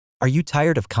Are you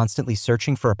tired of constantly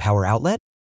searching for a power outlet?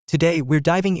 Today, we're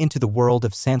diving into the world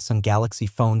of Samsung Galaxy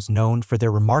phones known for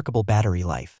their remarkable battery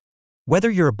life. Whether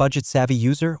you're a budget-savvy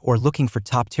user or looking for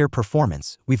top-tier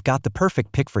performance, we've got the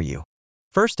perfect pick for you.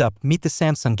 First up, meet the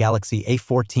Samsung Galaxy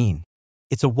A14.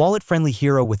 It's a wallet-friendly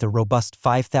hero with a robust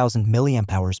 5,000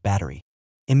 mAh battery.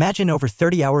 Imagine over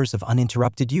 30 hours of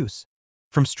uninterrupted use.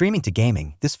 From streaming to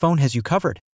gaming, this phone has you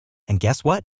covered. And guess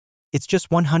what? It's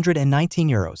just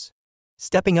 €119.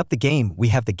 Stepping up the game, we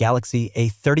have the Galaxy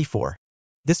A34.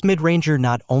 This mid-ranger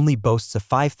not only boasts a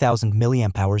 5,000 mAh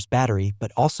battery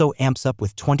but also amps up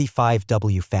with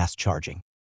 25W fast charging.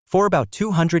 For about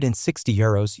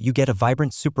 €260, you get a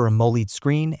vibrant Super AMOLED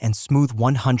screen and smooth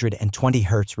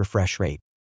 120Hz refresh rate.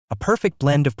 A perfect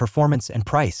blend of performance and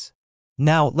price.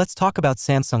 Now, let's talk about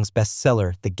Samsung's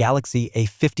bestseller, the Galaxy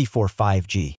A54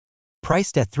 5G.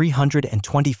 Priced at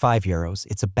 €325,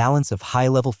 it's a balance of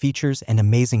high-level features and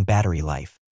amazing battery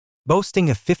life. Boasting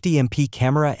a 50MP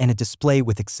camera and a display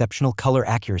with exceptional color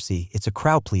accuracy, it's a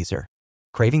crowd pleaser.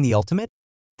 Craving the ultimate?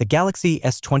 The Galaxy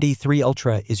S23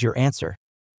 Ultra is your answer.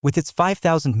 With its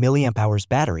 5,000 mAh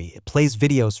battery, it plays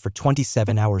videos for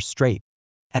 27 hours straight.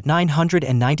 At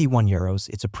 €991,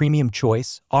 it's a premium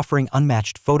choice, offering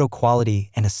unmatched photo quality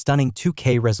and a stunning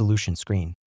 2K resolution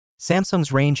screen.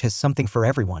 Samsung's range has something for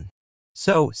everyone.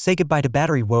 So, say goodbye to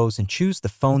battery woes and choose the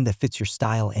phone that fits your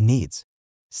style and needs.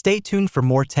 Stay tuned for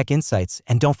more tech insights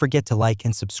and don't forget to like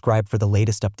and subscribe for the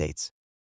latest updates.